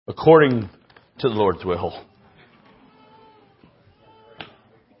according to the Lord's will.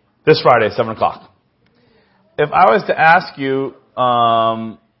 This Friday, 7 o'clock. If I was to ask you,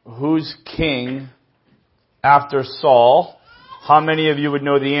 who's king after Saul, how many of you would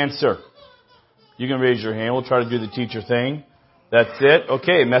know the answer? You can raise your hand. We'll try to do the teacher thing. That's it.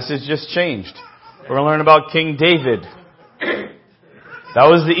 Okay, message just changed. We're going to learn about King David. That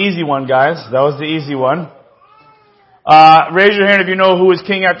was the easy one, guys. That was the easy one. Raise your hand if you know who was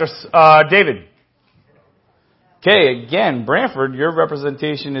king after David. Okay, again, Branford, your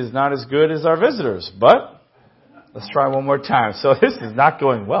representation is not as good as our visitors, but let's try one more time. So this is not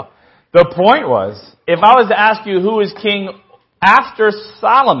going well. The point was, if I was to ask you who is king after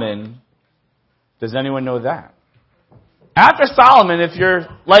Solomon, does anyone know that? After Solomon, if you're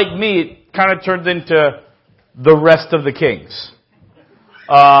like me, it kind of turns into the rest of the kings.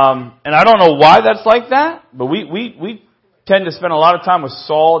 And I don't know why that's like that, but we tend to spend a lot of time with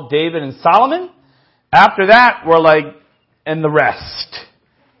Saul, David, and Solomon. After that, we're like, and the rest.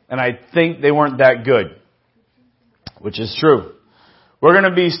 And I think they weren't that good, which is true. We're going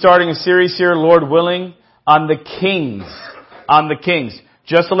to be starting a series here, Lord willing, on the kings. On the kings.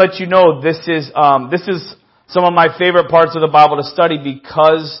 Just to let you know, this is some of my favorite parts of the Bible to study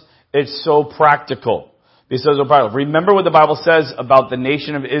because it's so practical. Remember what the Bible says about the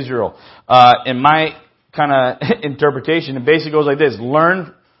nation of Israel. In my kind of interpretation, it basically goes like this.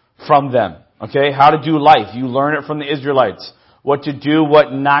 Learn from them. Okay? How to do life. You learn it from the Israelites. What to do,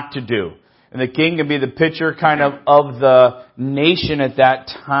 what not to do. And the king can be the picture kind of the nation at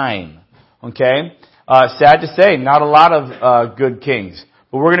that time. Okay? Sad to say, not a lot of good kings.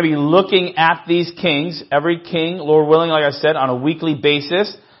 But we're going to be looking at these kings, every king, Lord willing, like I said, on a weekly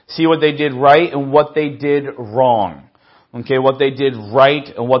basis. See what they did right and what they did wrong. Okay, what they did right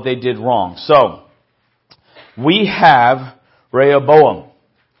and what they did wrong. So, we have Rehoboam.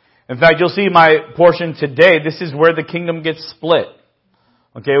 In fact, you'll see my portion today. This is where the kingdom gets split.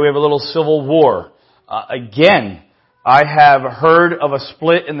 Okay, we have a little civil war. Again, I have heard of a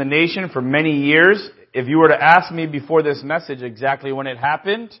split in the nation for many years. If you were to ask me before this message exactly when it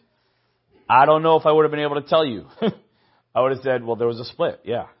happened, I don't know if I would have been able to tell you. I would have said, well, there was a split,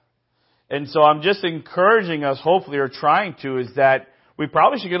 yeah. And so I'm just encouraging us, hopefully, or trying to, is that we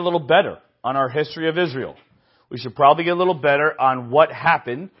probably should get a little better on our history of Israel. We should probably get a little better on what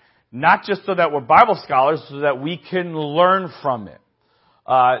happened, not just so that we're Bible scholars, so that we can learn from it.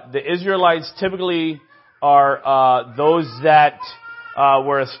 The Israelites typically are those that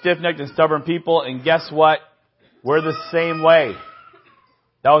were a stiff-necked and stubborn people, and guess what? We're the same way.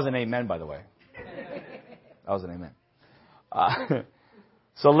 That was an amen, by the way. That was an amen.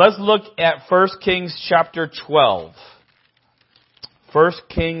 So let's look at 1 Kings chapter 12. 1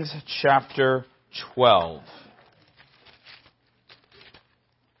 Kings chapter 12.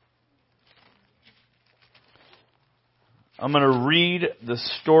 I'm going to read the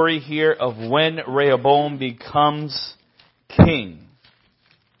story here of when Rehoboam becomes king.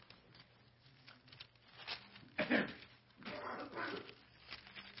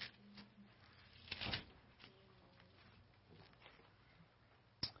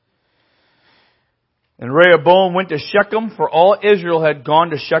 And Rehoboam went to Shechem, for all Israel had gone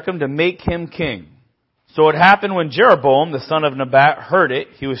to Shechem to make him king. So it happened when Jeroboam, the son of Nebat, heard it,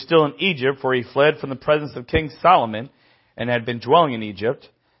 he was still in Egypt, for he fled from the presence of King Solomon, and had been dwelling in Egypt,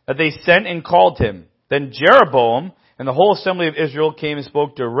 that they sent and called him. Then Jeroboam and the whole assembly of Israel came and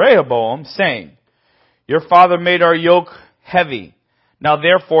spoke to Rehoboam, saying, Your father made our yoke heavy. Now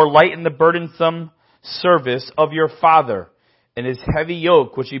therefore lighten the burdensome service of your father, and his heavy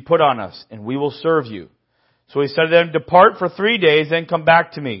yoke which he put on us, and we will serve you. So he said to them, Depart for 3 days, then come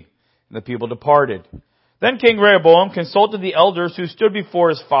back to me. And the people departed. Then King Rehoboam consulted the elders who stood before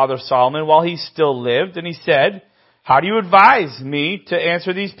his father Solomon while he still lived, and he said, How do you advise me to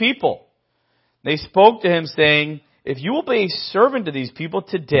answer these people? They spoke to him, saying, If you will be a servant to these people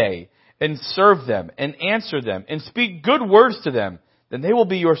today, and serve them, and answer them, and speak good words to them, then they will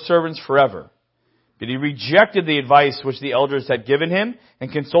be your servants forever. But he rejected the advice which the elders had given him,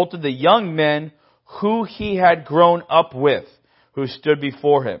 and consulted the young men who he had grown up with, who stood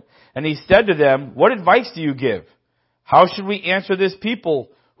before him. And he said to them, What advice do you give? How should we answer this people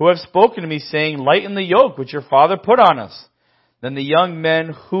who have spoken to me, saying, Lighten the yoke which your father put on us? Then the young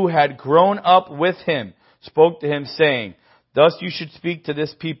men who had grown up with him spoke to him, saying, Thus you should speak to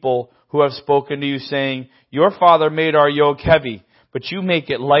this people who have spoken to you, saying, Your father made our yoke heavy, but you make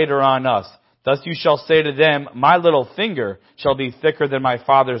it lighter on us. Thus you shall say to them, My little finger shall be thicker than my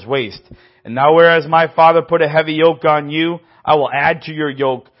father's waist. And now whereas my father put a heavy yoke on you, I will add to your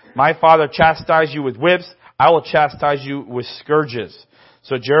yoke. My father chastised you with whips, I will chastise you with scourges.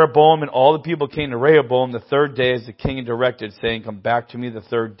 So Jeroboam and all the people came to Rehoboam the third day as the king had directed, saying, come back to me the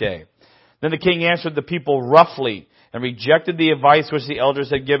third day. Then the king answered the people roughly and rejected the advice which the elders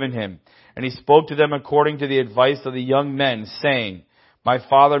had given him. And he spoke to them according to the advice of the young men, saying, my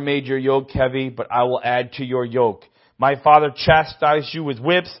father made your yoke heavy, but I will add to your yoke. My father chastised you with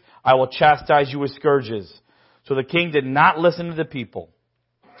whips, I will chastise you with scourges. So the king did not listen to the people.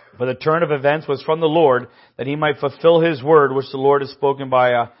 But the turn of events was from the Lord, that he might fulfill his word, which the Lord has spoken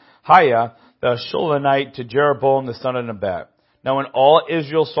by Ahiah, the Shilonite, to Jeroboam the son of Nebat. Now when all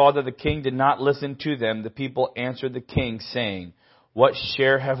Israel saw that the king did not listen to them, the people answered the king, saying, what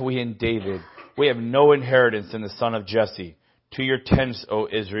share have we in David? We have no inheritance in the son of Jesse. To your tents, O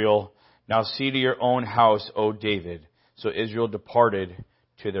Israel. Now see to your own house, O David. So Israel departed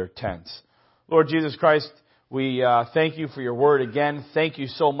to their tents. Lord Jesus Christ, we thank you for your word again. Thank you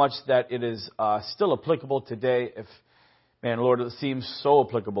so much that it is still applicable today. Lord, it seems so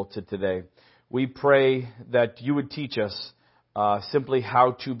applicable to today. We pray that you would teach us simply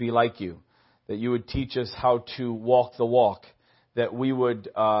how to be like you, that you would teach us how to walk the walk, that we would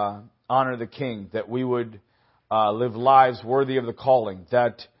honor the King, that we would live lives worthy of the calling,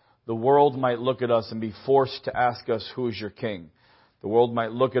 that the world might look at us and be forced to ask us, who is your King? The world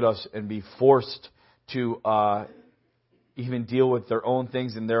might look at us and be forced to even deal with their own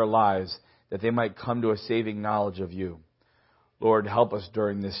things in their lives, that they might come to a saving knowledge of you. Lord, help us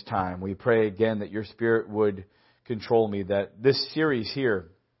during this time. We pray again that your Spirit would control me, that this series here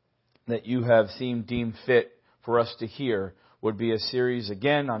that you have deemed fit for us to hear would be a series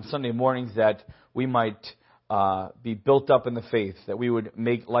again on Sunday mornings that we might be built up in the faith, that we would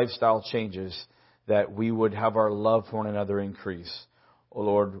make lifestyle changes, that we would have our love for one another increase. Oh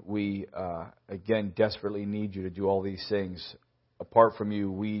Lord, we again desperately need you to do all these things. Apart from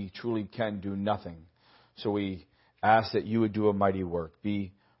you, we truly can do nothing. So we ask that you would do a mighty work.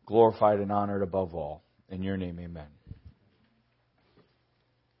 Be glorified and honored above all. In your name, amen.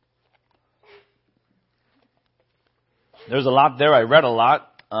 There's a lot there. I read a lot.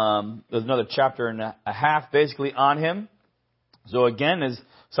 There's another chapter and a half basically on him. So again, as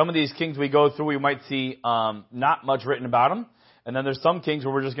some of these kings we go through, we might see not much written about them. And then there's some kings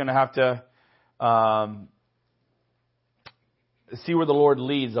where we're just going to have to see where the Lord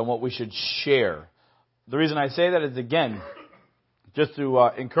leads on what we should share. The reason I say that is, again, just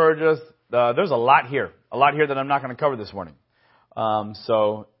to encourage us. There's a lot here that I'm not going to cover this morning.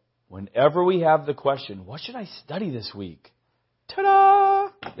 So whenever we have the question, what should I study this week? Ta-da!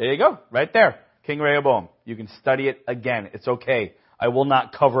 There you go, right there. King Rehoboam. You can study it again. It's okay. I will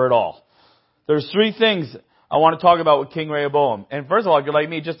not cover it all. There's three things I want to talk about with King Rehoboam. And first of all, if you're like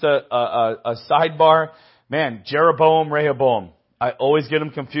me, just a sidebar. Man, Jeroboam, Rehoboam. I always get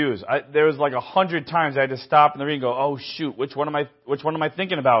them confused. There was like 100 times I had to stop in the reading and go, oh shoot, which one am I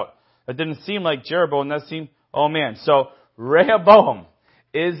thinking about? That didn't seem like Jeroboam. That seemed, oh man. So Rehoboam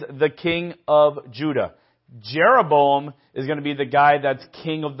is the king of Judah. Jeroboam is going to be the guy that's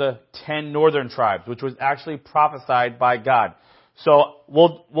king of the 10 northern tribes, which was actually prophesied by God. So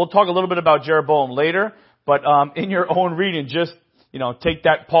we'll talk a little bit about Jeroboam later, but in your own reading, just take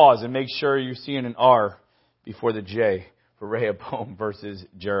that pause and make sure you're seeing an R before the J for Rehoboam versus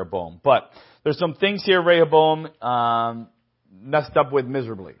Jeroboam. But there's some things here Rehoboam messed up with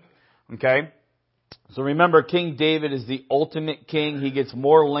miserably. Okay? So remember, King David is the ultimate king. He gets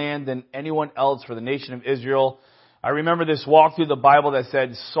more land than anyone else for the nation of Israel. I remember this walk through the Bible that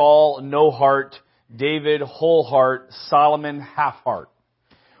said Saul, no heart, David, whole heart, Solomon, half heart.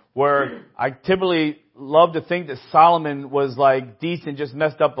 Where I typically love to think that Solomon was like decent, just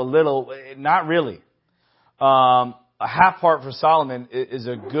messed up a little. Not really. A half heart for Solomon is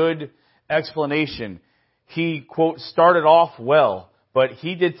a good explanation. He, quote, started off well, but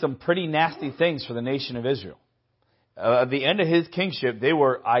he did some pretty nasty things for the nation of Israel. At the end of his kingship, they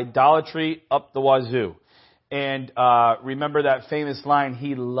were idolatry up the wazoo. And remember that famous line,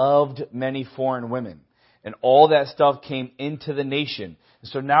 he loved many foreign women. And all that stuff came into the nation.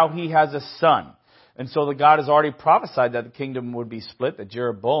 So now he has a son. And so the God has already prophesied that the kingdom would be split, that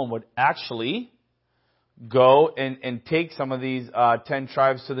Jeroboam would actually go and take some of these 10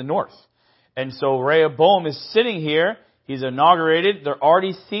 tribes to the north. And so Rehoboam is sitting here. He's inaugurated. There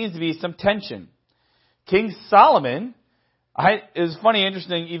already seems to be some tension. King Solomon, it was funny,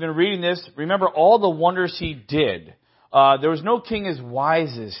 interesting, even reading this. Remember all the wonders he did. There was no king as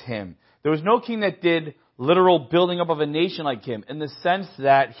wise as him. There was no king that did literal building up of a nation like him, in the sense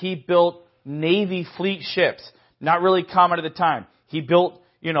that he built Navy fleet ships. Not really common at the time. He built,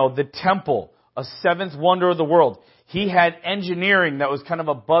 the temple, a seventh wonder of the world. He had engineering that was kind of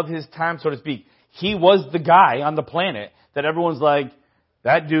above his time, so to speak. He was the guy on the planet that everyone's like,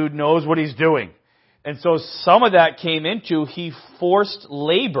 That dude knows what he's doing. And so some of that came into, he forced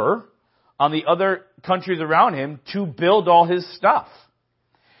labor on the other countries around him to build all his stuff.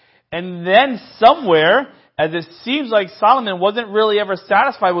 And then somewhere, as it seems like Solomon wasn't really ever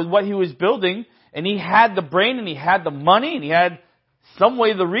satisfied with what he was building, and he had the brain and he had the money and he had some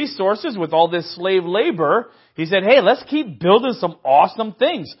way the resources with all this slave labor, he said, hey, let's keep building some awesome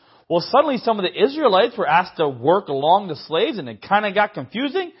things. Well, suddenly some of the Israelites were asked to work along the slaves, and it kind of got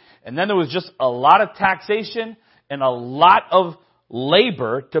confusing. And then there was just a lot of taxation and a lot of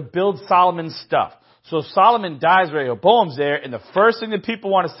labor to build Solomon's stuff. So Solomon dies, Rehoboam's there, and the first thing that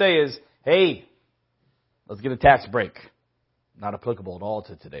people want to say is, hey, let's get a tax break. Not applicable at all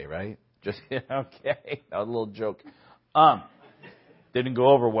to today, right? Just, okay, that was a little joke. Didn't go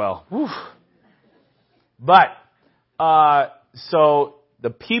over well. Whew. But, so the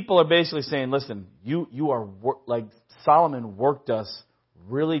people are basically saying, listen, you are, like Solomon worked us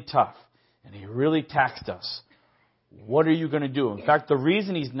really tough, and he really taxed us. What are you going to do? In fact, the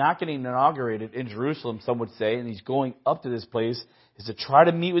reason he's not getting inaugurated in Jerusalem, some would say, and he's going up to this place, is to try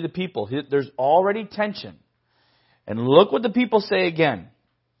to meet with the people. There's already tension. And look what the people say again.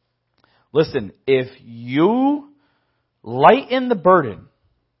 Listen, if you lighten the burden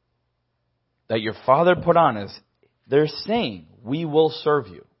that your father put on us, they're saying, we will serve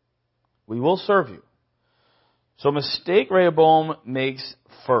you. We will serve you. So a mistake Rehoboam makes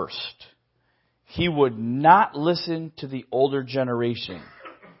first. He would not listen to the older generation,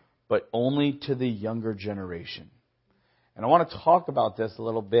 but only to the younger generation. And I want to talk about this a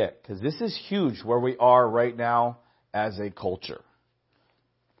little bit, because this is huge where we are right now as a culture.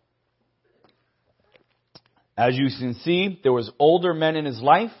 As you can see, there was older men in his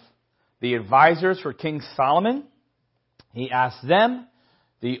life, the advisors for King Solomon. He asked them.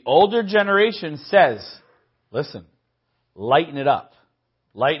 The older generation says, listen, lighten it up.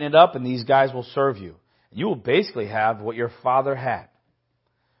 Lighten it up and these guys will serve you. You will basically have what your father had.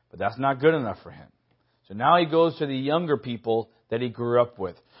 But that's not good enough for him. So now he goes to the younger people that he grew up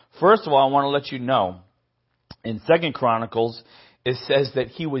with. First of all, I want to let you know, in 2 Chronicles, it says that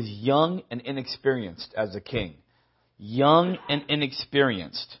he was young and inexperienced as a king. Young and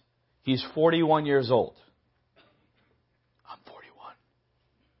inexperienced. He's 41 years old. I'm 41.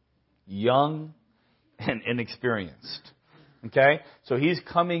 Young and inexperienced. Okay? So he's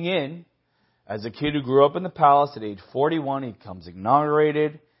coming in as a kid who grew up in the palace at age 41. He comes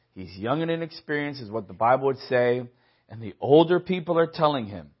inaugurated. He's young and inexperienced is what the Bible would say. And the older people are telling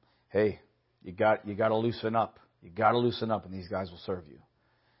him, hey, you got to loosen up. You got to loosen up and these guys will serve you.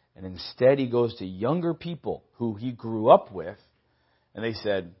 And instead he goes to younger people who he grew up with. And they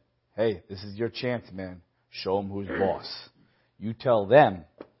said, hey, this is your chance, man. Show them who's boss. You tell them,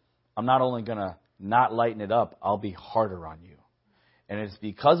 I'm not only going to not lighten it up, I'll be harder on you. And it's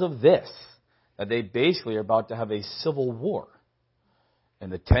because of this that they basically are about to have a civil war.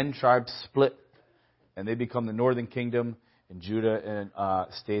 And the 10 tribes split, and they become the northern kingdom, and Judah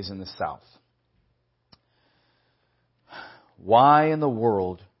stays in the south. Why in the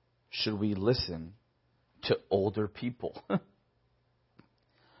world should we listen to older people?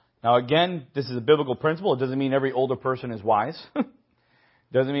 Now again, this is a biblical principle. It doesn't mean every older person is wise.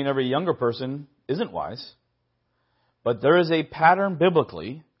 Doesn't mean every younger person isn't wise. But there is a pattern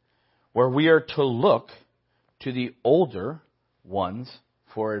biblically where we are to look to the older ones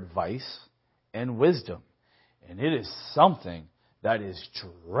for advice and wisdom. And it is something that is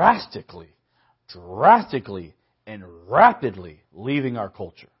drastically and rapidly leaving our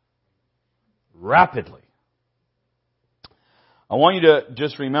culture. Rapidly. I want you to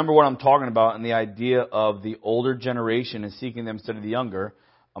just remember what I'm talking about and the idea of the older generation and seeking them instead of the younger.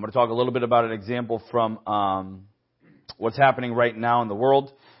 I'm going to talk a little bit about an example from what's happening right now in the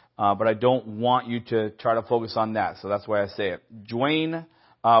world, but I don't want you to try to focus on that, so that's why I say it. Dwayne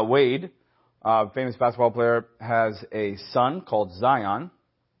Wade, famous basketball player, has a son called Zion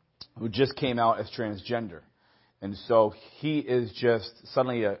who just came out as transgender. And so he is just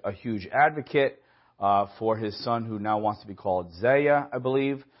suddenly a huge advocate for his son, who now wants to be called Zaya, I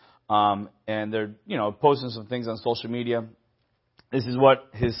believe. And they're, posting some things on social media. This is what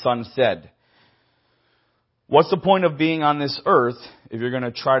his son said. What's the point of being on this earth if you're going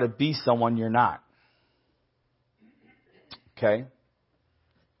to try to be someone you're not? Okay?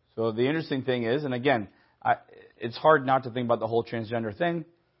 So the interesting thing is, and again, it's hard not to think about the whole transgender thing.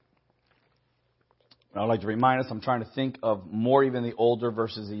 I'd like to remind us, I'm trying to think of more even the older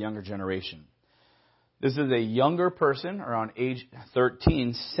versus the younger generation. This is a younger person around age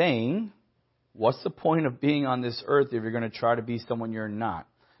 13 saying, what's the point of being on this earth if you're going to try to be someone you're not?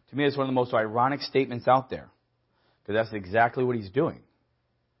 To me, it's one of the most ironic statements out there. Because that's exactly what he's doing.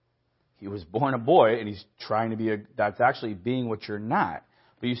 he was born a boy, and he's trying to be that's actually being what you're not.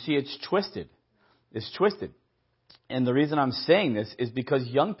 But you see, it's twisted. It's twisted. And the reason I'm saying this is because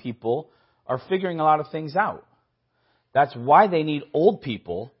young people are figuring a lot of things out. That's why they need old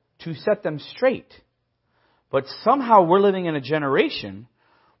people to set them straight. But somehow we're living in a generation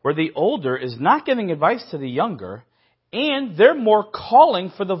where the older is not giving advice to the younger, and they're more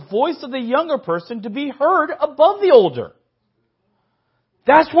calling for the voice of the younger person to be heard above the older.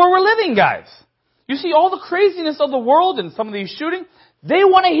 That's where we're living, guys. You see all the craziness of the world and some of these shootings, they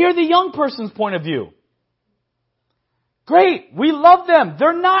want to hear the young person's point of view. Great, we love them.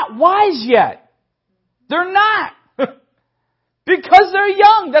 They're not wise yet. They're not. Because they're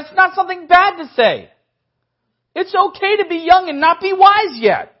young. That's not something bad to say. It's okay to be young and not be wise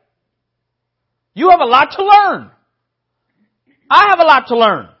yet. You have a lot to learn. I have a lot to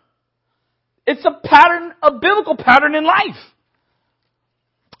learn. It's a pattern, a biblical pattern in life.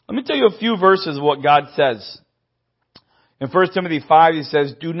 Let me tell you a few verses of what God says. In 1 Timothy 5, he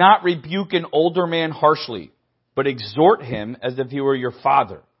says, "Do not rebuke an older man harshly, but exhort him as if he were your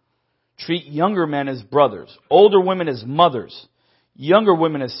father. Treat younger men as brothers, older women as mothers, younger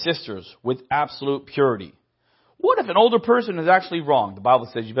women as sisters with absolute purity." What if an older person is actually wrong? The Bible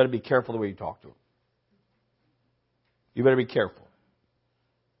says you better be careful the way you talk to them. You better be careful.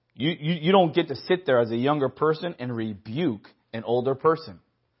 You don't get to sit there as a younger person and rebuke an older person.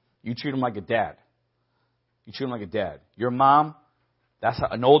 You treat them like a dad. You treat them like a dad. Your mom, that's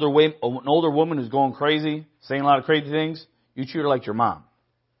an older woman who's going crazy, saying a lot of crazy things. You treat her like your mom.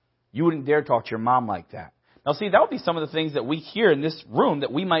 You wouldn't dare talk to your mom like that. Now see, that would be some of the things that we hear in this room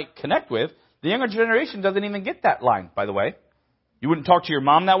that we might connect with. The younger generation doesn't even get that line, by the way. You wouldn't talk to your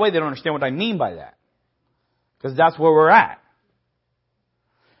mom that way. They don't understand what I mean by that. Because that's where we're at.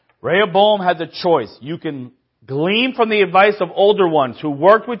 Rehoboam had the choice. You can glean from the advice of older ones who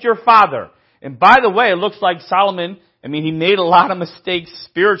worked with your father. And by the way, it looks like Solomon, he made a lot of mistakes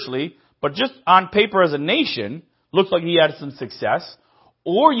spiritually, but just on paper as a nation, looks like he had some success.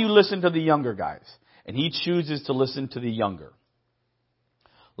 Or you listen to the younger guys. And he chooses to listen to the younger.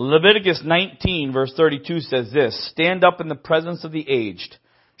 Leviticus 19 verse 32 says this, "Stand up in the presence of the aged,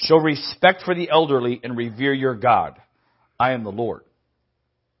 show respect for the elderly, and revere your God. I am the Lord."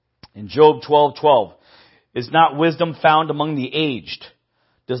 In Job 12:12, "Is not wisdom found among the aged?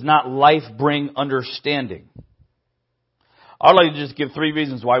 Does not life bring understanding?" I'd like to just give 3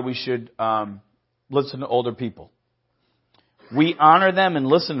 reasons why we should listen to older people. We honor them and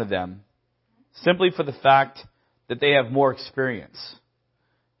listen to them simply for the fact that they have more experience.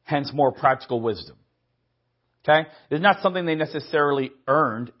 Hence more practical wisdom. Okay? It's not something they necessarily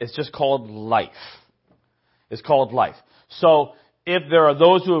earned. It's just called life. It's called life. So, if there are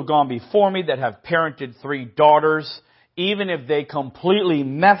those who have gone before me that have parented 3 daughters, even if they completely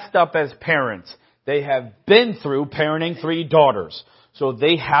messed up as parents, they have been through parenting 3 daughters. So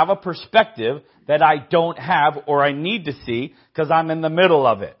they have a perspective that I don't have or I need to see because I'm in the middle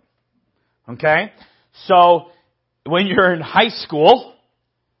of it. Okay? So, when you're in high school,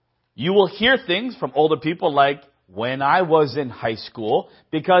 you will hear things from older people like, "When I was in high school,"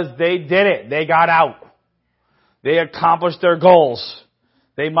 because they did it. They got out. They accomplished their goals.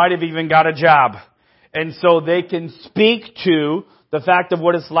 They might have even got a job. And so they can speak to the fact of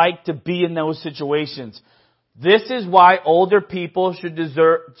what it's like to be in those situations. This is why older people should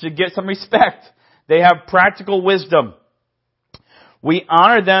get some respect. They have practical wisdom. We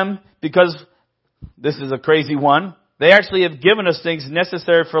honor them because, this is a crazy one, they actually have given us things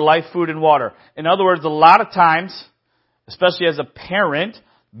necessary for life, food, and water. In other words, a lot of times, especially as a parent,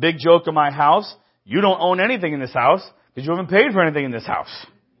 big joke in my house, you don't own anything in this house because you haven't paid for anything in this house.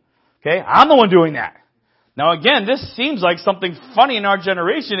 Okay? I'm the one doing that. Now again, this seems like something funny in our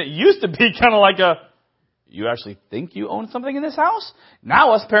generation. It used to be kind of like you actually think you own something in this house?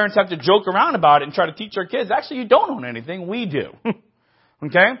 Now us parents have to joke around about it and try to teach our kids, actually you don't own anything, we do.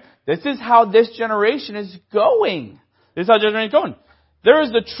 Okay? This is how this generation is going. This is how generation is going. There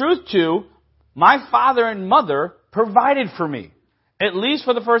is the truth to, my father and mother provided for me. At least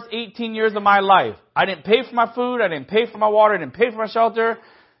for the first 18 years of my life. I didn't pay for my food. I didn't pay for my water. I didn't pay for my shelter.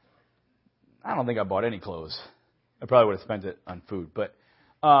 I don't think I bought any clothes. I probably would have spent it on food. But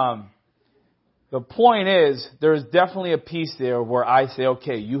the point is, there's definitely a piece there where I say,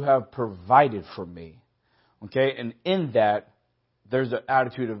 okay, you have provided for me. Okay? And in that, there's an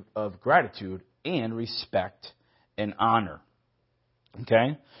attitude of gratitude and respect and honor.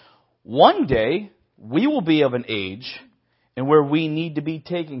 Okay? One day, we will be of an age and where we need to be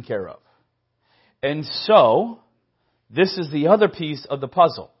taken care of. And so, this is the other piece of the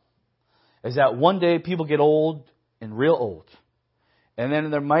puzzle. Is that one day people get old and real old. And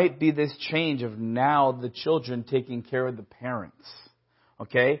then there might be this change of now the children taking care of the parents.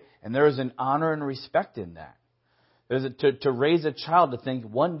 Okay? And there is an honor and respect in that. There's to raise a child to think,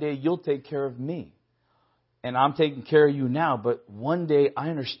 one day you'll take care of me. And I'm taking care of you now, but one day I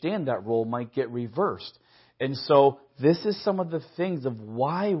understand that role might get reversed. And so this is some of the things of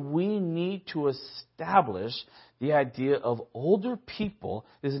why we need to establish the idea of older people.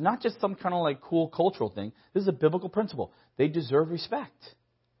 This is not just some kind of like cool cultural thing. This is a biblical principle. They deserve respect.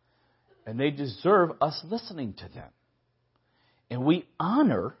 And they deserve us listening to them. And we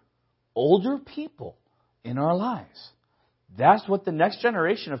honor older people in our lives. That's what the next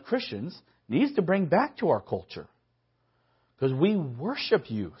generation of Christians needs to bring back to our culture. Because we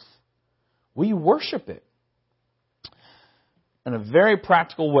worship youth. We worship it. In a very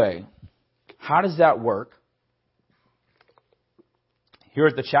practical way, how does that work? Here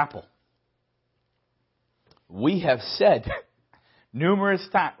at the chapel, we have said numerous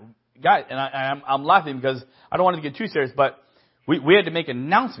times, guys, and I'm laughing because I don't want to get too serious, but we had to make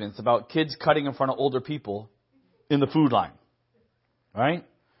announcements about kids cutting in front of older people in the food line, right?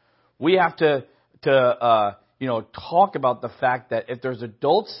 We have to talk about the fact that if there's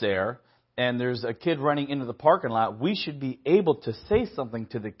adults there and there's a kid running into the parking lot, we should be able to say something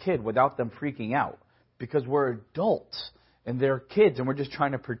to the kid without them freaking out, because we're adults and they're kids and we're just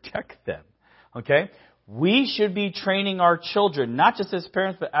trying to protect them. Okay? We should be training our children, not just as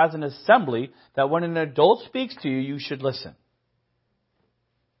parents, but as an assembly, that when an adult speaks to you, you should listen.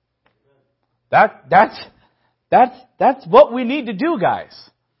 That's what we need to do, guys.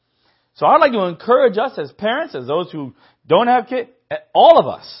 So I'd like to encourage us as parents, as those who don't have kids, all of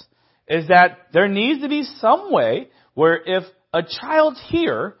us, is that there needs to be some way where if a child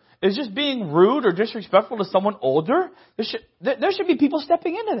here is just being rude or disrespectful to someone older, there should be people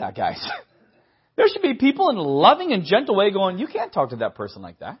stepping into that, guys. There should be people in a loving and gentle way going, you can't talk to that person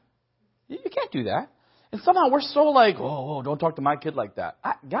like that. You can't do that. And somehow we're so like, oh, don't talk to my kid like that.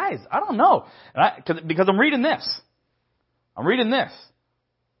 Guys, I don't know. Because I'm reading this.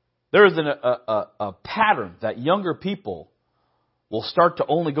 There is a pattern that younger people will start to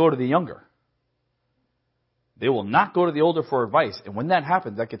only go to the younger. They will not go to the older for advice. And when that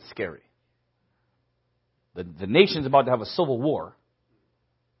happens, that gets scary. The nation's about to have a civil war.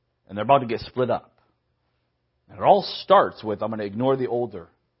 And they're about to get split up. And it all starts with, I'm going to ignore the older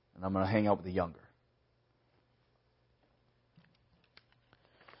and I'm going to hang out with the younger.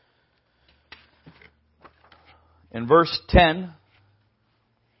 In verse 10,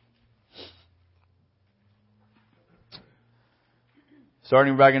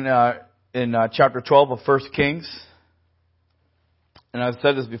 starting back in chapter 12 of 1 Kings, and I've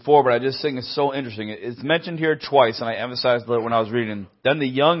said this before, but I just think it's so interesting. It's mentioned here twice, and I emphasized it when I was reading. Then the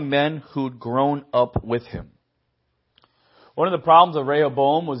young men who'd grown up with him. One of the problems of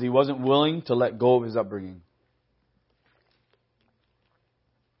Rehoboam was he wasn't willing to let go of his upbringing.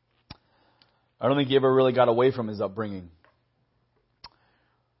 I don't think he ever really got away from his upbringing.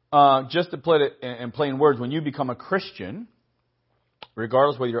 Just to put it in plain words, when you become a Christian,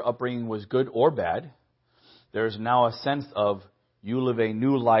 regardless whether your upbringing was good or bad, there's now a sense of you live a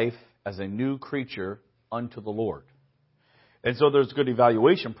new life as a new creature unto the Lord. And so there's a good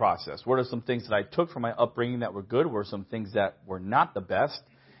evaluation process. What are some things that I took from my upbringing that were good? What are some things that were not the best?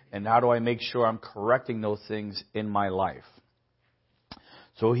 And how do I make sure I'm correcting those things in my life?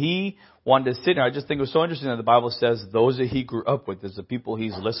 So he wanted to sit there. I just think it was so interesting that the Bible says those that he grew up with is the people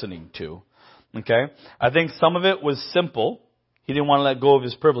he's listening to. Okay? I think some of it was simple. He didn't want to let go of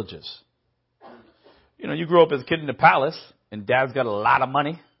his privileges. You know, you grew up as a kid in the palace, and dad's got a lot of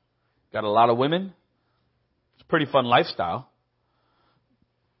money, got a lot of women. It's a pretty fun lifestyle.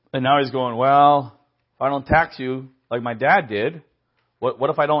 And now he's going, well, if I don't tax you like my dad did, what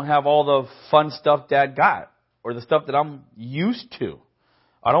if I don't have all the fun stuff dad got? Or the stuff that I'm used to?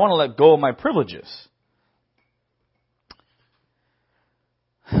 I don't want to let go of my privileges.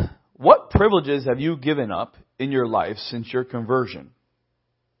 What privileges have you given up in your life since your conversion?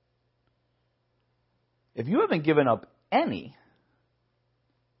 If you haven't given up any,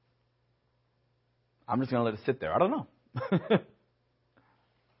 I'm just going to let it sit there. I don't know.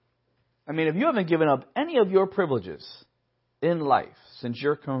 I mean, if you haven't given up any of your privileges in life since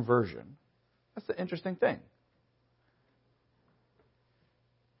your conversion, that's the interesting thing.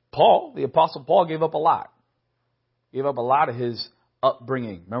 Paul, the Apostle Paul, gave up a lot. Gave up a lot of his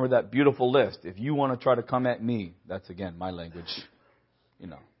upbringing. Remember that beautiful list. If you want to try to come at me, that's again my language. You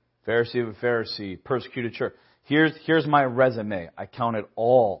know, Pharisee of a Pharisee, persecuted church. Here's my resume. I count it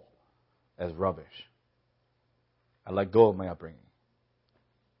all as rubbish. I let go of my upbringing.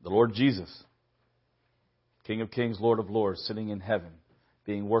 The Lord Jesus, King of Kings, Lord of Lords, sitting in heaven,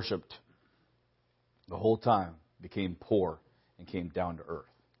 being worshipped the whole time, became poor and came down to earth.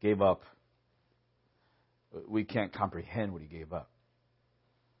 Gave up. We can't comprehend what he gave up.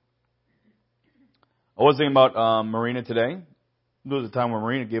 I was thinking about Marina today. There was a time when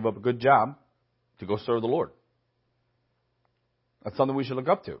Marina gave up a good job to go serve the Lord. That's something we should look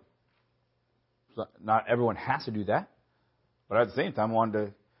up to. Not everyone has to do that. But at the same time, I wanted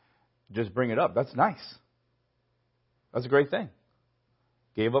to just bring it up. That's nice. That's a great thing.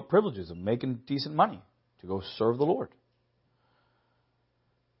 Gave up privileges of making decent money to go serve the Lord.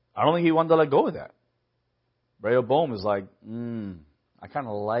 I don't think he wanted to let go of that. Rehoboam is like, I kind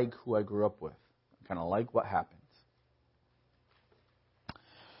of like who I grew up with. I kind of like what happened.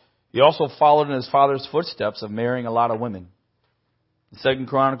 He also followed in his father's footsteps of marrying a lot of women. In 2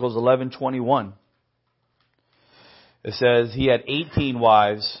 Chronicles 11:21, it says he had 18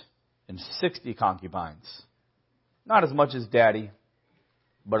 wives and 60 concubines. Not as much as Daddy,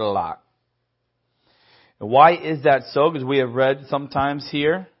 but a lot. And why is that so? Because we have read sometimes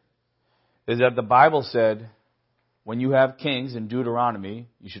here, is that the Bible said, when you have kings in Deuteronomy,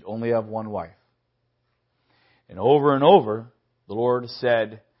 you should only have one wife. And over, the Lord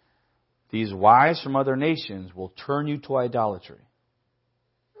said, these wives from other nations will turn you to idolatry.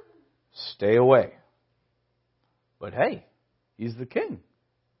 Stay away. But hey, he's the king.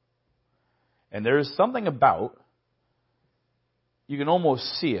 And there's something about, you can almost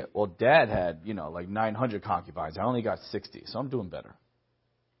see it. Well, Dad had, like 900 concubines. I only got 60, so I'm doing better.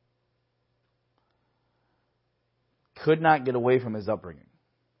 Could not get away from his upbringing.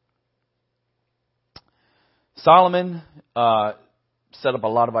 Solomon set up a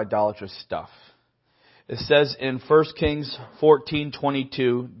lot of idolatrous stuff. It says in 1 Kings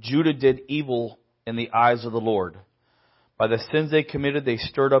 14:22, Judah did evil in the eyes of the Lord. By the sins they committed, they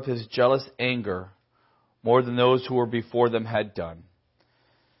stirred up his jealous anger more than those who were before them had done.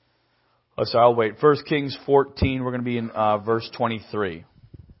 So I'll wait. 1 Kings 14, we're going to be in verse 23.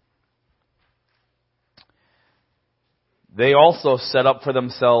 They also set up for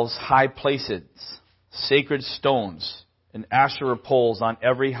themselves high places, sacred stones, and Asherah poles on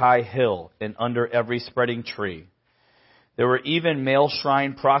every high hill and under every spreading tree. There were even male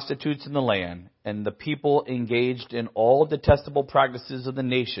shrine prostitutes in the land, and the people engaged in all detestable practices of the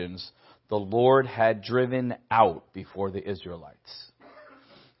nations the Lord had driven out before the Israelites.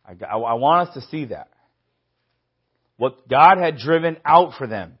 I want us to see that. What God had driven out for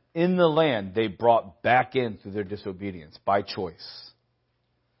them in the land, they brought back in through their disobedience by choice.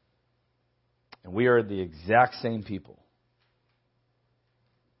 And we are the exact same people.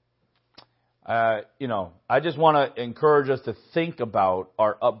 I just want to encourage us to think about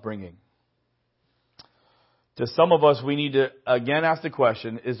our upbringing. To some of us, we need to, again, ask the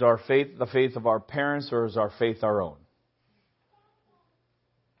question, is our faith the faith of our parents or is our faith our own?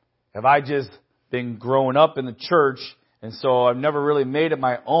 Have I just been growing up in the church, and so I've never really made it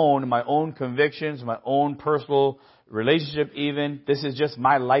my own convictions, my own personal relationship even? This is just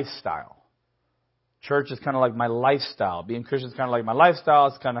my lifestyle. Church is kind of like my lifestyle. Being Christian is kind of like my lifestyle.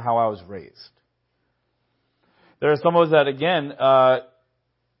 It's kind of how I was raised. There are some of us that, again,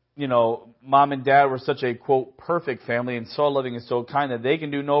 mom and dad were such a, quote, perfect family and so loving and so kind that they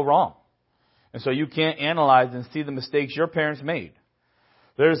can do no wrong. And so you can't analyze and see the mistakes your parents made.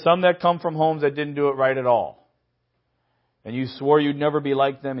 There's some that come from homes that didn't do it right at all. And you swore you'd never be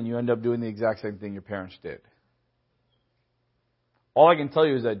like them, and you end up doing the exact same thing your parents did. All I can tell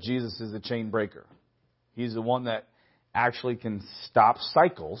you is that Jesus is the chain breaker. He's the one that actually can stop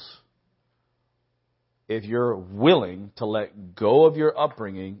cycles if you're willing to let go of your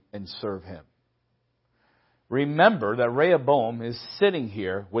upbringing and serve Him. Remember that Rehoboam is sitting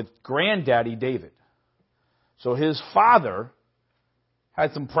here with granddaddy David. So his father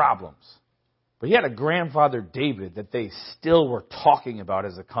had some problems. But he had a grandfather David that they still were talking about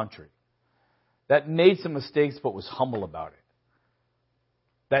as a country. That made some mistakes but was humble about it.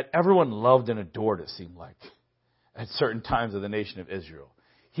 That everyone loved and adored, it seemed like, at certain times of the nation of Israel.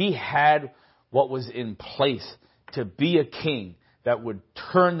 He had what was in place to be a king that would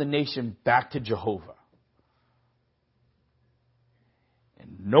turn the nation back to Jehovah.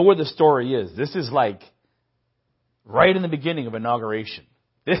 And know where the story is. This is like right in the beginning of inauguration.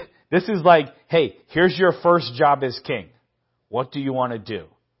 This is like, hey, here's your first job as king. What do you want to do?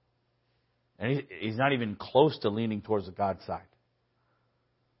 And he's not even close to leaning towards the God side.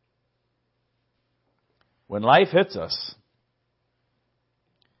 When life hits us,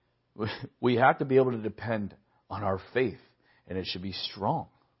 we have to be able to depend on our faith, and it should be strong.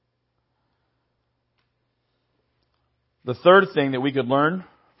 The third thing that we could learn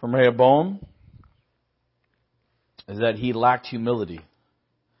from Rehoboam is that he lacked humility.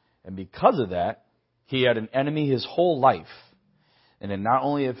 And because of that, he had an enemy his whole life. And it not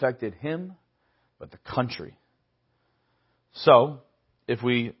only affected him, but the country. So, this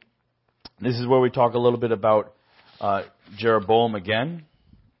is where we talk a little bit about Jeroboam again.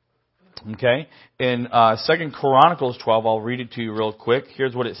 Okay? In 2 Chronicles 12, I'll read it to you real quick.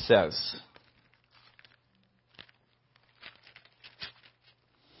 Here's what it says.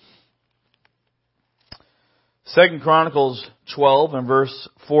 2 Chronicles 12 and verse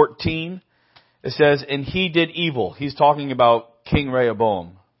 14, it says, "And he did evil." He's talking about King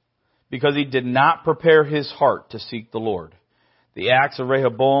Rehoboam. "Because he did not prepare his heart to seek the Lord. The acts of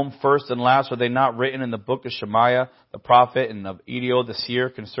Rehoboam, first and last, are they not written in the book of Shemaiah, the prophet, and of Iddo the seer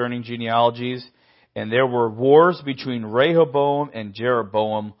concerning genealogies? And there were wars between Rehoboam and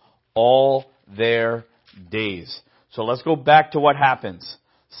Jeroboam all their days." So let's go back to what happens.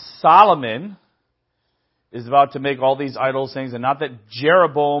 Solomon is about to make all these idols things, and not that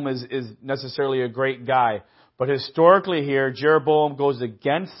Jeroboam is necessarily a great guy, but historically here, Jeroboam goes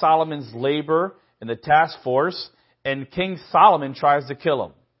against Solomon's labor in the task force, and King Solomon tries to kill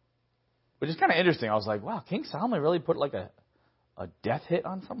him. Which is kind of interesting. I was like, wow, King Solomon really put like a death hit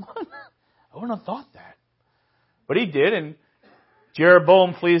on someone? I wouldn't have thought that. But he did, and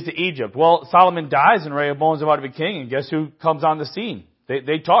Jeroboam flees to Egypt. Well, Solomon dies, and Rehoboam's about to be king, and guess who comes on the scene?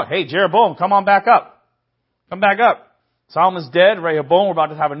 They talk, "Hey, Jeroboam, come on back up. Come back up. Solomon's dead. Rehoboam, we're about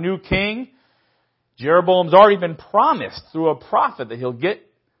to have a new king." Jeroboam's already been promised through a prophet that he'll get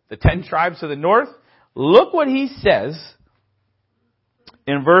the 10 tribes to the north. Look what he says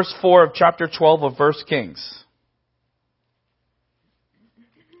in verse 4 of chapter 12 of 1 Kings.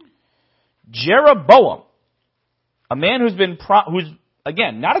 Jeroboam, a man who's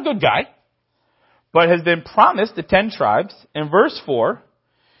again, not a good guy, but has been promised the 10 tribes. In verse 4,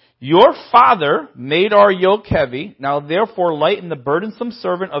 "Your father made our yoke heavy. Now therefore lighten the burdensome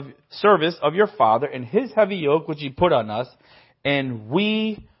service of your father and his heavy yoke which he put on us, and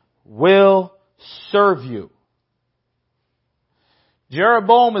we will serve you."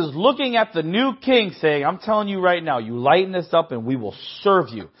 Jeroboam is looking at the new king saying, "I'm telling you right now, you lighten this up and we will serve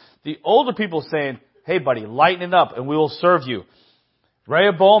you." The older people saying, "Hey buddy, lighten it up and we will serve you."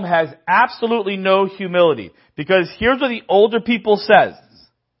 Rehoboam has absolutely no humility, because here's what the older people says.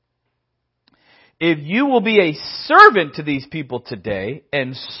 "If you will be a servant to these people today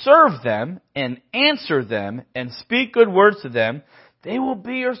and serve them and answer them and speak good words to them, they will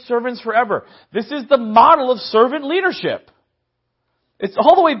be your servants forever." This is the model of servant leadership. It's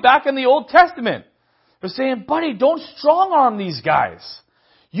all the way back in the Old Testament. They're saying, buddy, don't strong arm these guys.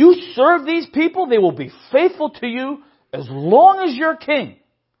 You serve these people, they will be faithful to you as long as you're king.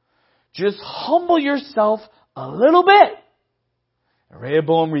 Just humble yourself a little bit. And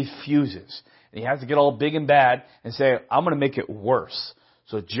Rehoboam refuses. And he has to get all big and bad and say, "I'm going to make it worse."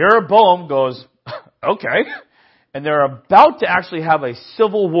 So Jeroboam goes, okay. And they're about to actually have a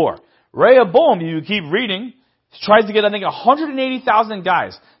civil war. Rehoboam, you keep reading, tries to get, I think, 180,000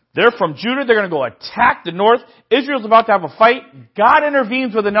 guys. They're from Judah. They're going to go attack the north. Israel's about to have a fight. God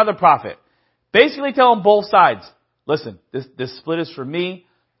intervenes with another prophet. Basically telling both sides, listen, this split is for me.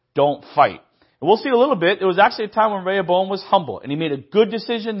 Don't fight. And we'll see a little bit. It was actually a time when Rehoboam was humble, and he made a good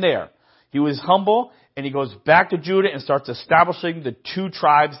decision there. He was humble, and he goes back to Judah and starts establishing the 2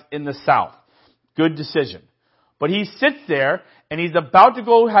 tribes in the south. Good decision. But he sits there, and he's about to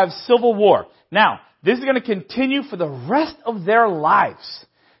go have civil war. Now, this is going to continue for the rest of their lives.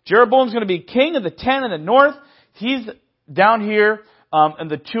 Jeroboam's going to be king of the 10 in the north. He's down here in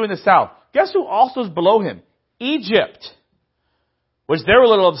the 2 in the south. Guess who also is below him? Egypt. Which they were a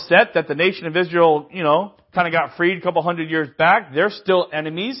little upset that the nation of Israel, kind of got freed a couple hundred years back. They're still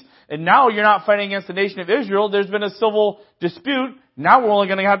enemies. And now you're not fighting against the nation of Israel. There's been a civil dispute. Now we're only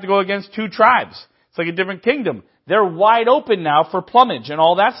going to have to go against 2 tribes. It's like a different kingdom. They're wide open now for plumage and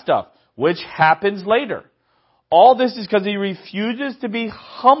all that stuff, which happens later. All this is because he refuses to be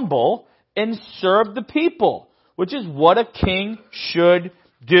humble and serve the people, which is what a king should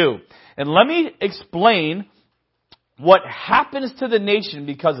do. And let me explain what happens to the nation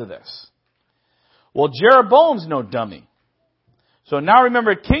because of this. Well, Jeroboam's no dummy. So now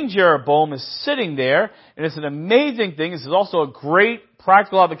remember, King Jeroboam is sitting there, and it's an amazing thing. This is also a great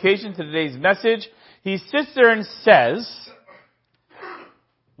practical application to today's message. He sits there and says,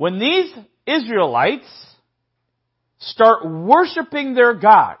 when these Israelites start worshiping their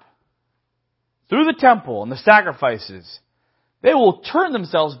God through the temple and the sacrifices, they will turn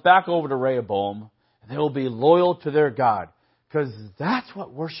themselves back over to Rehoboam, and they will be loyal to their God, because that's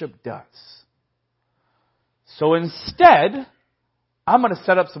what worship does. So instead, I'm going to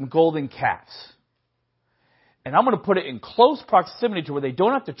set up some golden calves. And I'm going to put it in close proximity to where they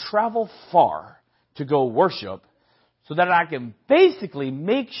don't have to travel far to go worship, so that I can basically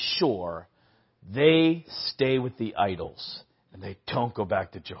make sure they stay with the idols and they don't go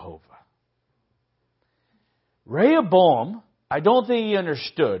back to Jehovah. Rehoboam, I don't think he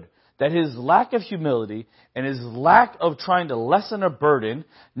understood that his lack of humility and his lack of trying to lessen a burden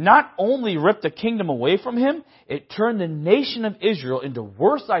not only ripped the kingdom away from him, it turned the nation of Israel into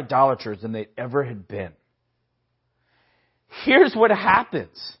worse idolaters than they ever had been. Here's what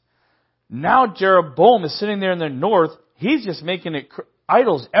happens. Now Jeroboam is sitting there in the north. He's just making it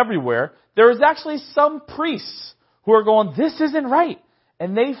idols everywhere. There is actually some priests who are going, this isn't right.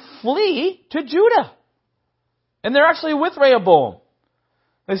 And they flee to Judah. And they're actually with Rehoboam.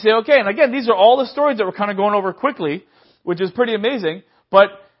 They say, okay, and again, these are all the stories that we're kind of going over quickly, which is pretty amazing. But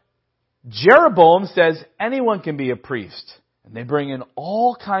Jeroboam says anyone can be a priest. And they bring in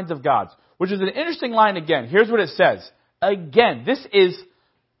all kinds of gods, which is an interesting line again. Here's what it says. Again, this is,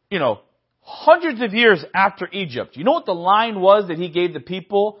 hundreds of years after Egypt. You know what the line was that he gave the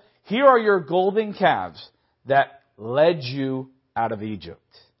people? Here are your golden calves that led you out of Egypt.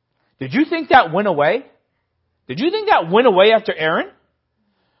 Did you think that went away? Did you think that went away after Aaron?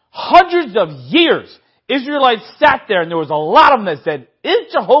 Hundreds of years, Israelites sat there and there was a lot of them that said,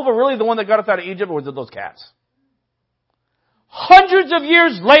 is Jehovah really the one that got us out of Egypt, or was it those calves? Hundreds of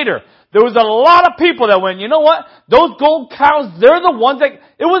years later, there was a lot of people that went, you know what? Those gold cows, they're the ones that,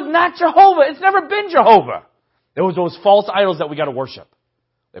 it was not Jehovah. It's never been Jehovah. It was those false idols that we got to worship.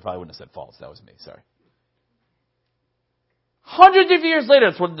 They probably wouldn't have said false. That was me. Sorry. Hundreds of years later,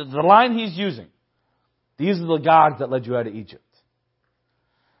 that's what the line he's using. These are the gods that led you out of Egypt.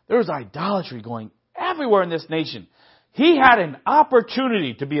 There was idolatry going everywhere in this nation. He had an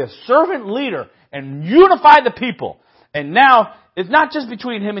opportunity to be a servant leader and unify the people. And now, it's not just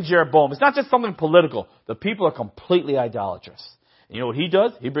between him and Jeroboam. It's not just something political. The people are completely idolatrous. And you know what he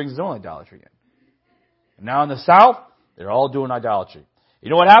does? He brings his own idolatry in. And now in the south, they're all doing idolatry. You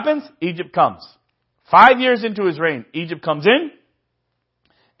know what happens? Egypt comes. 5 years into his reign, Egypt comes in,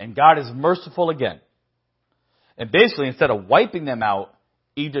 and God is merciful again. And basically, instead of wiping them out,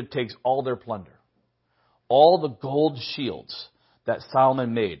 Egypt takes all their plunder. All the gold shields that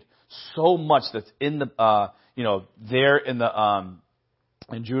Solomon made. So much that's in the, there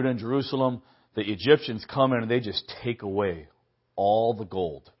in Judah and Jerusalem, the Egyptians come in and they just take away all the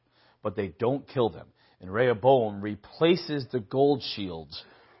gold. But they don't kill them. And Rehoboam replaces the gold shields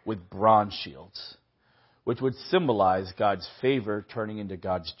with bronze shields, which would symbolize God's favor turning into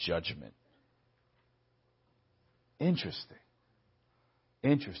God's judgment. Interesting.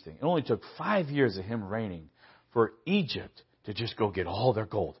 It only took 5 years of him reigning for Egypt to just go get all their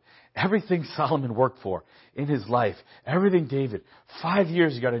gold. Everything Solomon worked for in his life, everything David, 5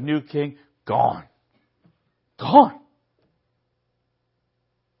 years, you got a new king, gone. And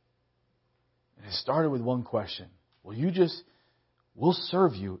it started with one question. We'll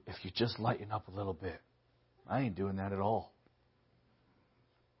serve you if you just lighten up a little bit. I ain't doing that at all.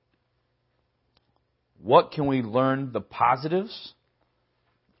 What can we learn the positives?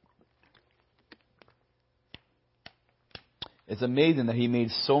 It's amazing that he made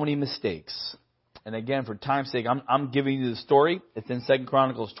so many mistakes. And again, for time's sake, I'm giving you the story. It's in 2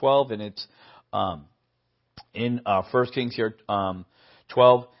 Chronicles 12, and it's in 1 Kings here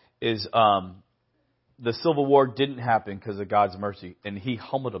 12. Is the Civil War didn't happen because of God's mercy, and he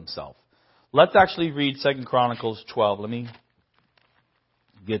humbled himself. Let's actually read 2 Chronicles 12. Let me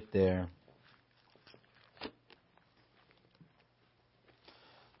get there.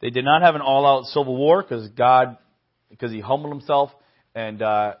 They did not have an all-out civil war because he humbled himself, and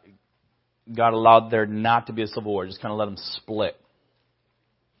God allowed there not to be a civil war. Just kind of let them split.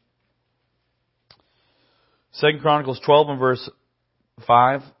 2 Chronicles 12 and verse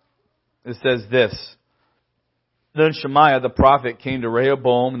 5, it says this. Then Shemaiah the prophet came to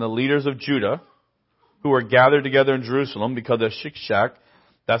Rehoboam and the leaders of Judah, who were gathered together in Jerusalem because of Shishak,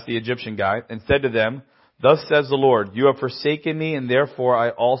 that's the Egyptian guy, and said to them, Thus says the Lord, you have forsaken me, and therefore I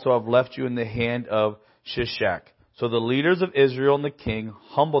also have left you in the hand of Shishak. So the leaders of Israel and the king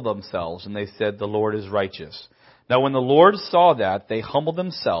humbled themselves, and they said, The Lord is righteous. Now when the Lord saw that they humbled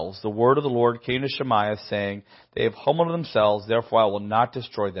themselves, the word of the Lord came to Shemaiah, saying, They have humbled themselves, therefore I will not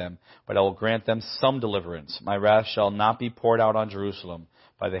destroy them, but I will grant them some deliverance. My wrath shall not be poured out on Jerusalem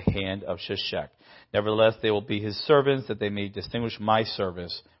by the hand of Shishak. Nevertheless, they will be his servants, that they may distinguish my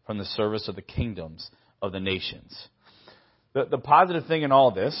service from the service of the kingdoms of the nations. The positive thing in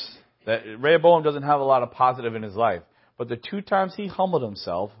all this, that Rehoboam doesn't have a lot of positive in his life, but the 2 times he humbled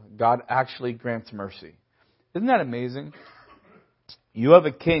himself, God actually grants mercy. Isn't that amazing? You have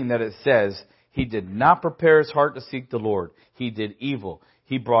a king that it says He did not prepare his heart to seek the Lord. He did evil.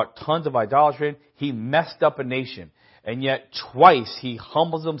 He brought tons of idolatry in. He messed up a nation. And yet twice he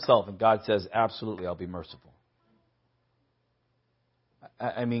humbles himself and God says, absolutely, I'll be merciful.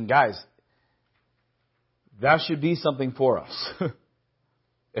 I mean, guys, that should be something for us.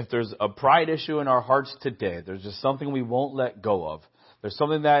 If there's a pride issue in our hearts today, there's just something we won't let go of. There's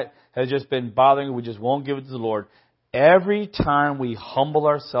something that has just been bothering, we just won't give it to the Lord. Every time we humble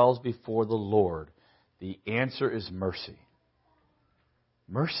ourselves before the Lord, the answer is mercy.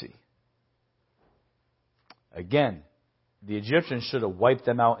 Mercy. Again, the Egyptians should have wiped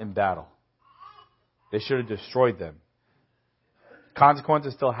them out in battle. They should have destroyed them.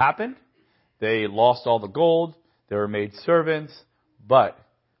 Consequences still happened. They lost all the gold. They were made servants. But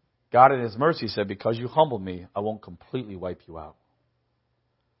God in His mercy said, because you humbled me, I won't completely wipe you out.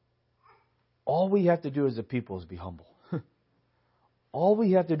 All we have to do as a people is be humble. All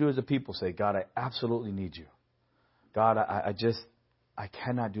we have to do as a people say, God, I absolutely need you. God, I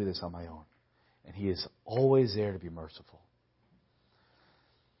cannot do this on my own. And He is always there to be merciful.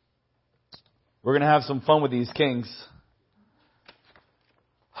 We're going to have some fun with these kings.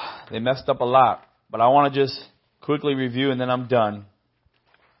 They messed up a lot. But I want to just quickly review and then I'm done.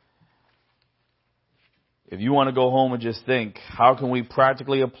 If you want to go home and just think, how can we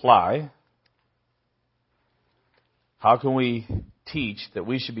practically apply? How can we teach that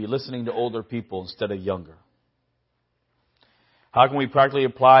we should be listening to older people instead of younger? How can we practically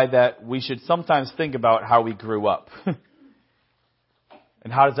apply that we should sometimes think about how we grew up?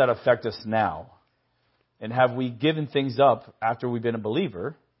 And how does that affect us now? And have we given things up after we've been a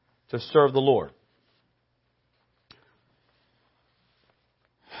believer to serve the Lord?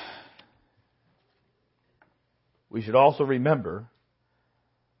 We should also remember,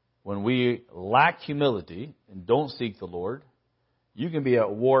 when we lack humility and don't seek the Lord, you can be at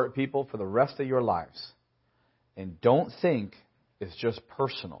war with people for the rest of your lives. And don't think it's just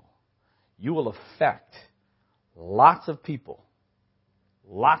personal. You will affect lots of people,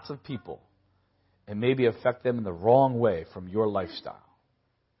 and maybe affect them in the wrong way from your lifestyle.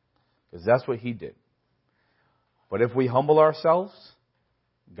 Because that's what he did. But if we humble ourselves,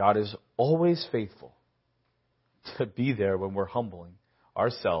 God is always faithful to be there when we're humbling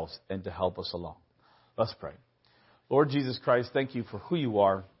ourselves and to help us along. Let's pray. Lord Jesus Christ, thank you for who you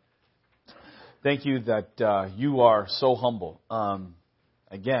are. Thank you that you are so humble.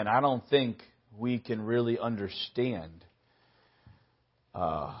 Again, I don't think we can really understand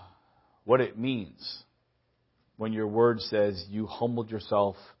what it means when your word says you humbled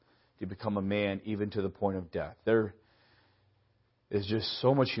yourself to become a man even to the point of death. There is just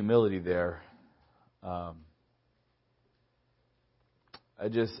so much humility there.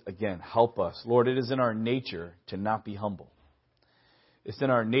 Again, help us. Lord, it is in our nature to not be humble. It's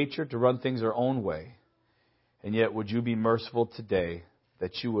in our nature to run things our own way. And yet, would you be merciful today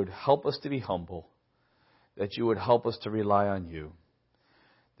that you would help us to be humble, that you would help us to rely on you,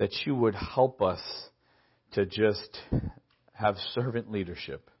 that you would help us to just have servant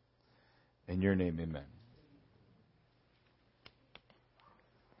leadership. In your name, amen.